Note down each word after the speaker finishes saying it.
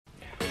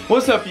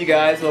What's up, you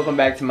guys? Welcome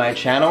back to my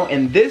channel.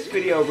 In this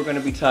video, we're going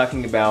to be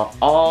talking about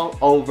all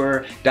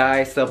over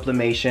dye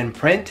sublimation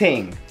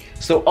printing.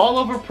 So all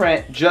over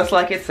print, just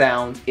like it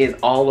sounds, is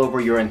all over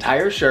your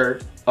entire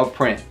shirt of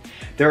print.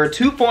 There are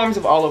two forms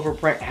of all over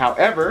print,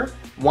 however,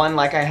 one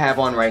like I have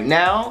on right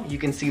now, you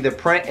can see the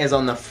print is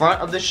on the front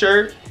of the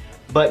shirt,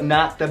 but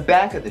not the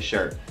back of the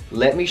shirt.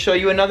 Let me show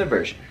you another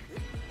version.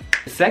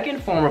 The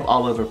second form of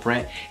all over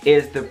print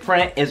is the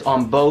print is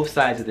on both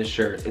sides of the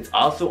shirt. It's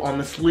also on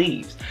the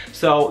sleeves.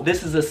 So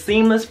this is a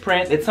seamless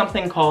print. It's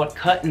something called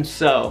cut and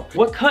sew.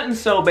 What cut and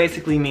sew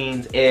basically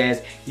means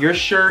is your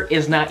shirt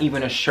is not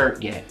even a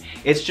shirt yet.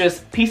 It's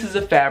just pieces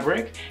of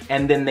fabric,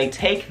 and then they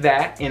take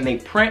that and they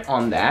print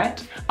on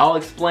that. I'll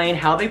explain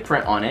how they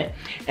print on it,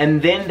 and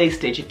then they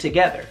stitch it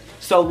together.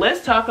 So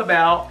let's talk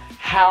about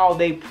how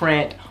they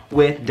print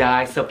with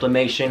dye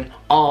sublimation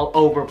all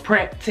over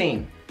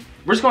printing.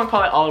 We're just gonna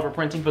call it all over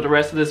printing for the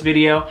rest of this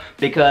video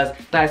because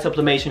dye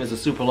sublimation is a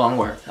super long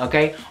word,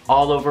 okay?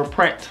 All over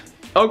print.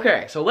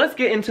 Okay, so let's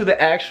get into the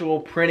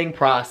actual printing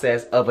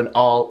process of an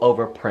all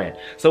over print.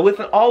 So with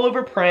an all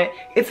over print,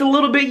 it's a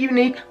little bit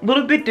unique, a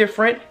little bit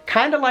different,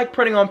 kind of like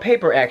printing on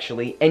paper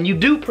actually, and you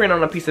do print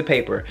on a piece of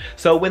paper.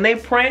 So when they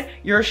print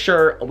your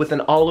shirt with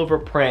an all over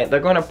print, they're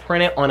gonna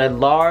print it on a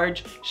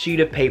large sheet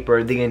of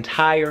paper, the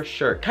entire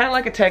shirt, kind of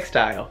like a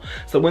textile.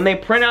 So when they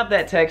print out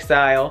that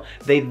textile,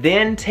 they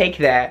then take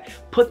that,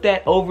 put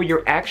that over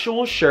your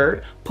actual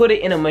shirt, put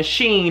it in a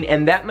machine,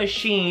 and that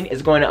machine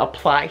is going to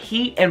apply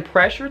heat and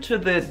pressure to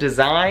the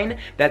design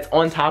that's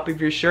on top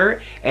of your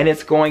shirt, and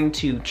it's going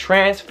to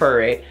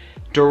transfer it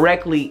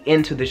directly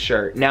into the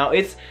shirt. Now,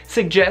 it's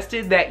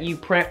suggested that you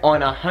print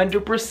on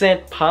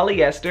 100%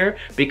 polyester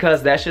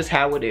because that's just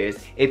how it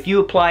is. If you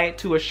apply it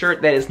to a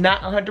shirt that is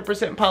not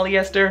 100%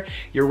 polyester,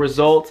 your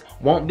results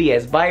won't be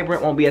as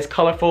vibrant, won't be as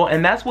colorful,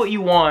 and that's what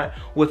you want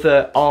with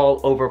an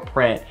all over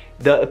print.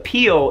 The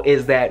appeal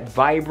is that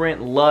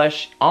vibrant,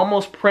 lush,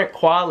 almost print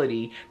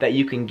quality that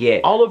you can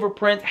get. All over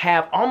prints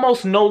have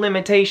almost no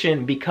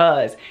limitation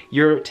because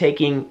you're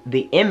taking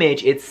the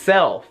image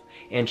itself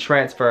and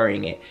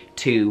transferring it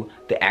to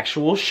the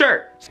actual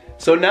shirt.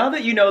 So now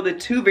that you know the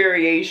two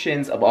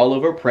variations of all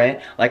over print,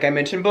 like I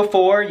mentioned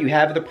before, you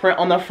have the print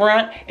on the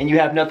front and you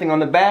have nothing on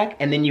the back,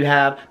 and then you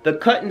have the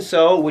cut and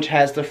sew, which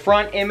has the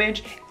front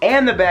image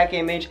and the back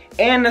image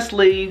and the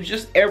sleeves,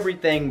 just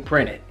everything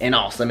printed and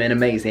awesome and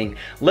amazing.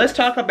 Let's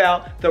talk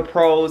about the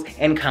pros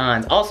and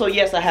cons. Also,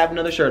 yes, I have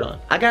another shirt on.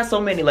 I got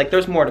so many, like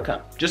there's more to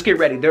come. Just get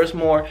ready, there's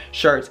more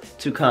shirts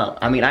to come.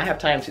 I mean, I have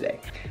time today.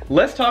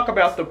 Let's talk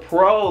about the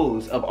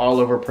pros of all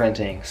over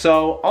printing.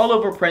 So all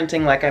over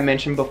printing, like I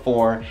mentioned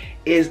before,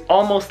 is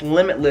almost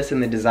limitless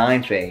in the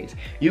design phase.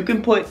 You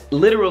can put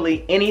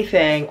literally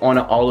anything on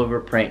an all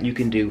over print. You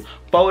can do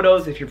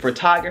photos if you're a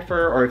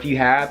photographer, or if you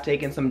have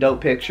taken some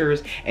dope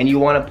pictures and you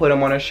want to put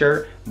them on a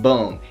shirt,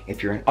 boom.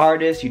 If you're an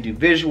artist, you do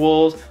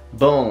visuals,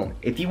 boom.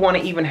 If you want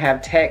to even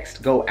have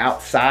text go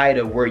outside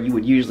of where you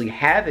would usually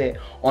have it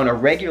on a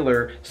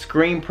regular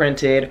screen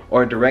printed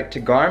or direct to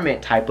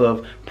garment type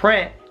of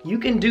print, you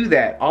can do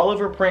that. All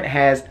over print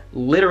has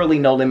literally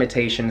no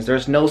limitations.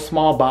 There's no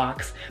small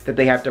box that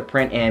they have to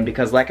print in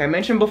because, like I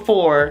mentioned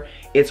before,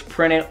 it's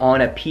printed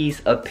on a piece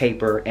of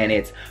paper and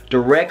it's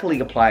directly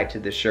applied to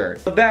the shirt.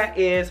 So that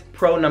is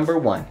pro number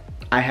one.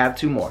 I have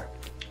two more.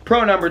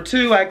 Pro number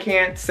two, I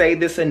can't say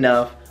this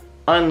enough,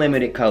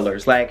 unlimited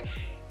colors. Like,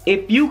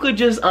 if you could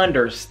just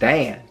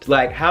understand,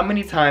 like how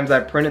many times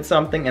I've printed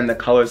something and the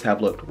colors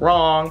have looked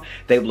wrong,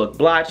 they've looked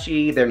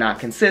blotchy, they're not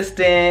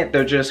consistent,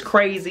 they're just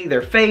crazy,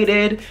 they're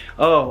faded.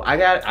 Oh, I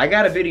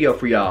got a video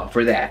for y'all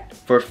for that.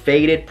 For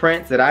faded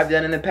prints that I've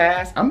done in the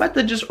past, I'm about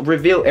to just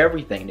reveal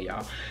everything to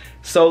y'all.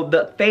 So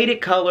the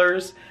faded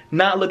colors,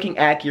 not looking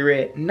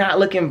accurate, not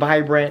looking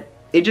vibrant,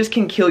 it just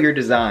can kill your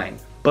design.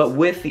 But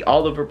with the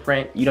all over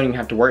print, you don't even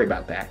have to worry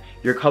about that.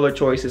 Your color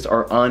choices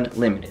are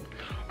unlimited.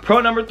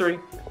 Pro number three.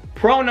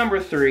 Pro number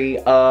three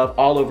of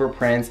all over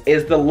prints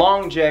is the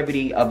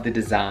longevity of the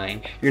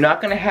design. You're not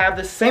gonna have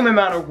the same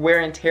amount of wear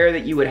and tear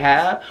that you would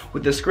have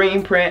with the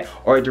screen print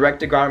or a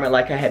direct to garment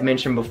like I had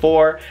mentioned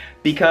before,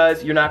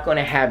 because you're not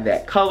gonna have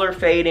that color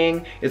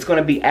fading. It's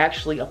gonna be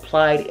actually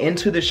applied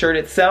into the shirt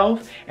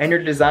itself, and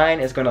your design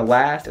is gonna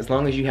last as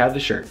long as you have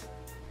the shirt.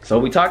 So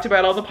we talked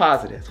about all the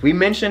positives. We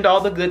mentioned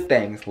all the good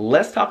things.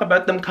 Let's talk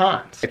about them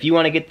cons. If you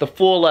want to get the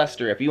full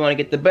luster, if you want to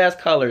get the best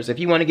colors, if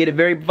you want to get it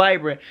very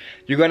vibrant,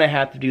 you're going to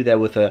have to do that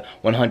with a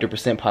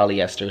 100%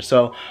 polyester.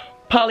 So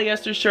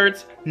polyester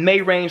shirts may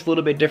range a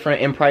little bit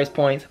different in price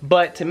points,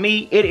 but to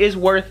me, it is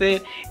worth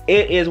it.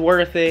 It is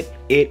worth it.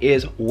 It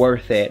is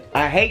worth it.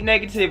 I hate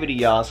negativity,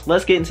 y'all. So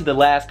let's get into the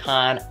last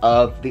con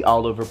of the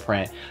all over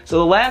print. So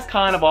the last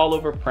con of all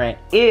over print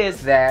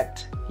is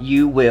that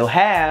you will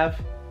have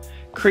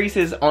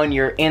creases on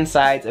your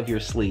insides of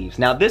your sleeves.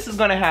 Now this is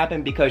gonna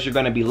happen because you're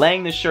gonna be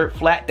laying the shirt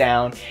flat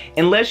down,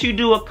 unless you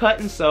do a cut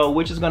and sew,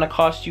 which is gonna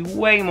cost you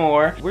way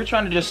more. We're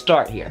trying to just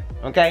start here,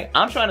 okay?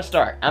 I'm trying to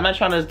start. I'm not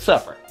trying to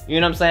suffer. You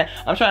know what I'm saying?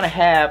 I'm trying to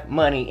have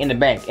money in the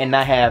bank and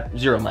not have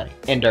zero money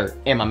and dirt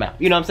in my mouth.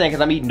 You know what I'm saying?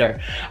 Because I'm eating dirt.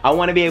 I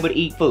want to be able to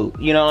eat food.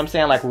 You know what I'm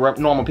saying? Like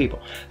normal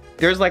people.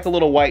 There's like a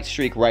little white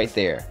streak right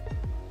there.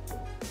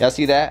 Y'all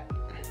see that?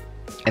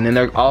 And then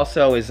there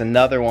also is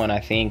another one, I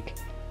think.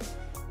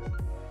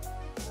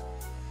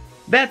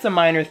 That's a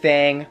minor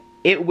thing.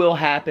 It will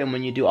happen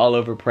when you do all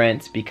over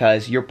prints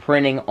because you're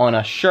printing on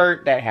a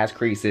shirt that has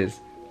creases.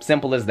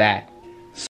 Simple as that.